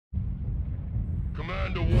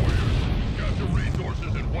Commander Warriors, capture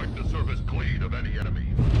resources and wipe the surface clean of any enemy.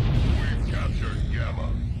 We've captured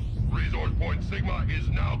Gamma. Resource point Sigma is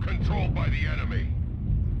now controlled by the enemy.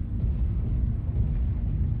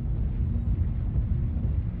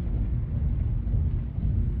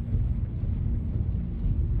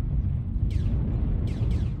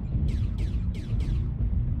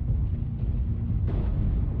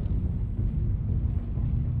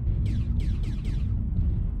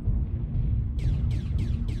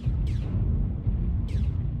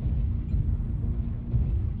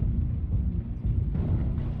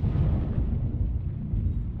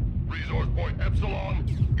 Resource point Epsilon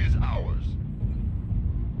is ours.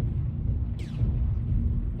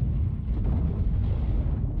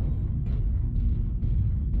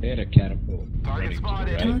 They had a catapult. Target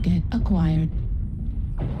spotted. Right. Target acquired.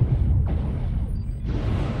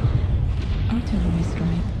 Artillery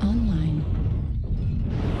strike online.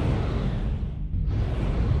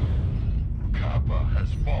 Kappa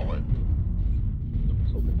has fallen.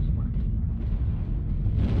 It's open somewhere.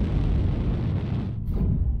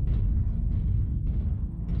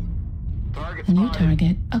 Target New spotted.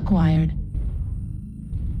 target acquired.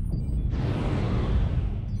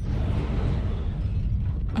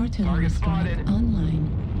 Artillery Target strike spotted. online.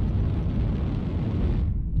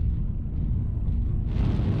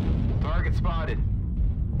 Target spotted.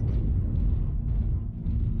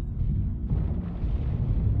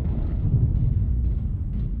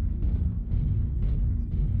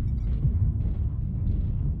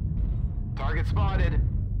 Target spotted.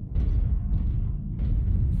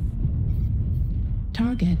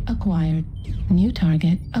 Target acquired. New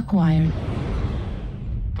target acquired.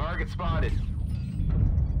 Target spotted.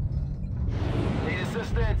 Need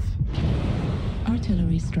assistance.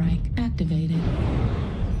 Artillery strike activated.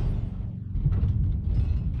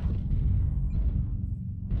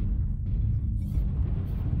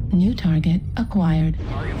 New target acquired.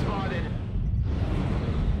 Target spotted.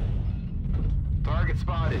 Target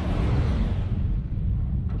spotted.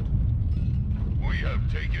 We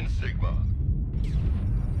have taken Sigma.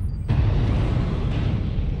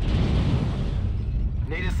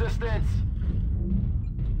 Need assistance.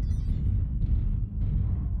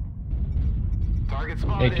 Target Hey,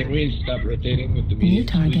 spotted. can we stop rotating with the New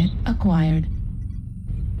mediums, target please? acquired.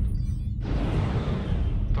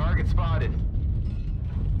 Target spotted.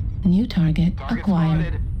 New target Target acquired.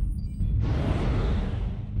 spotted.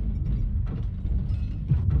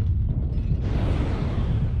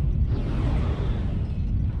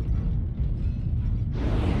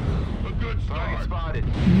 A good Target start. spotted.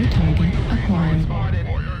 New target acquired. Spotted.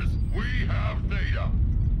 Warriors, we have Theta.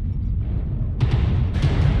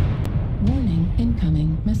 Warning,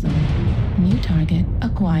 incoming missile. New target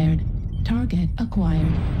acquired. Target acquired.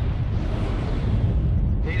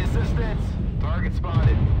 Need assistance. Target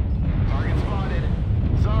spotted. Target spotted.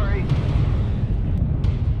 Sorry.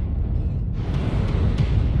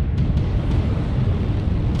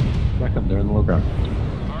 Back up there in the low ground.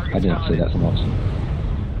 Target I did not say that, someone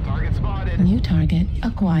else. Target spotted. New target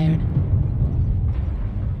acquired.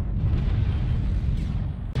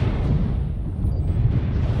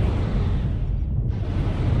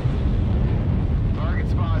 Target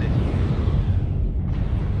spotted.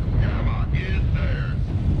 Gamma is theirs.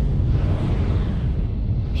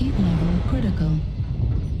 Heat level critical.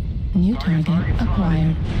 New target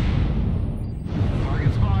acquired.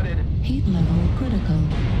 Target spotted. Heat level critical.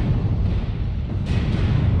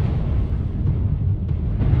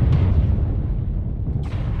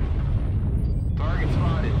 Target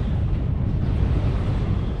spotted.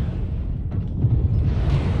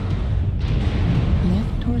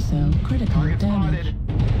 Left torso critical Target damage. spotted.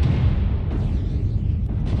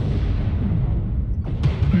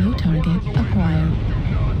 New target acquired. Do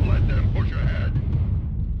not let them push ahead.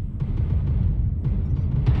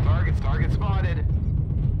 Target spotted.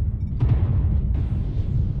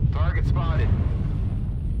 Target spotted.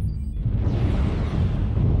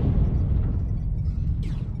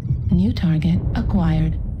 New target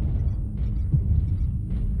acquired.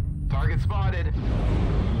 Target spotted.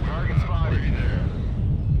 Target spotted. Halfway there.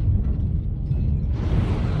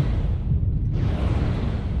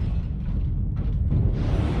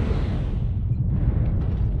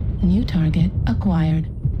 New target acquired.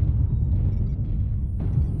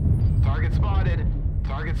 Target spotted.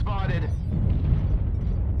 Target spotted.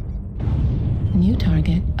 New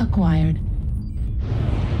target acquired.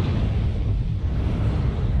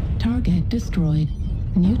 Target destroyed.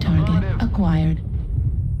 New target Affirmative. acquired.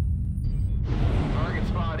 Target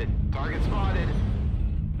spotted. Target spotted.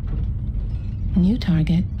 New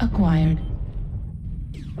target acquired.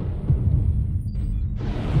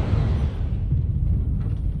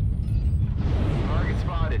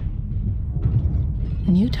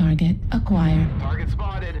 New target acquired. Target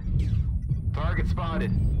spotted. Target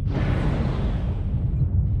spotted.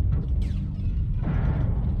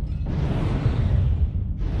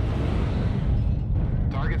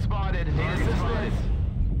 Target spotted. Need assistance.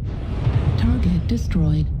 Target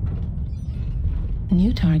destroyed.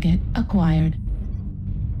 New target acquired.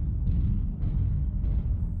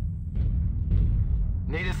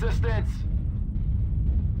 Need assistance.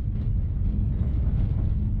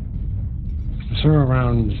 Sir,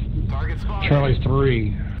 around Target spotted. Charlie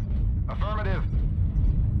 3. Affirmative.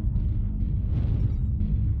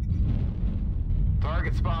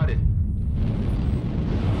 Target spotted.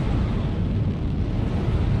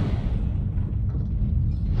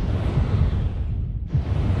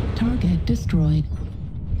 Target destroyed.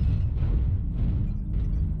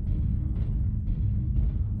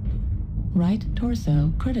 Right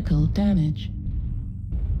torso critical damage.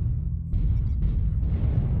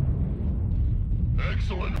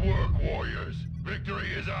 Excellent work, warriors. Victory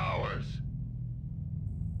is ours.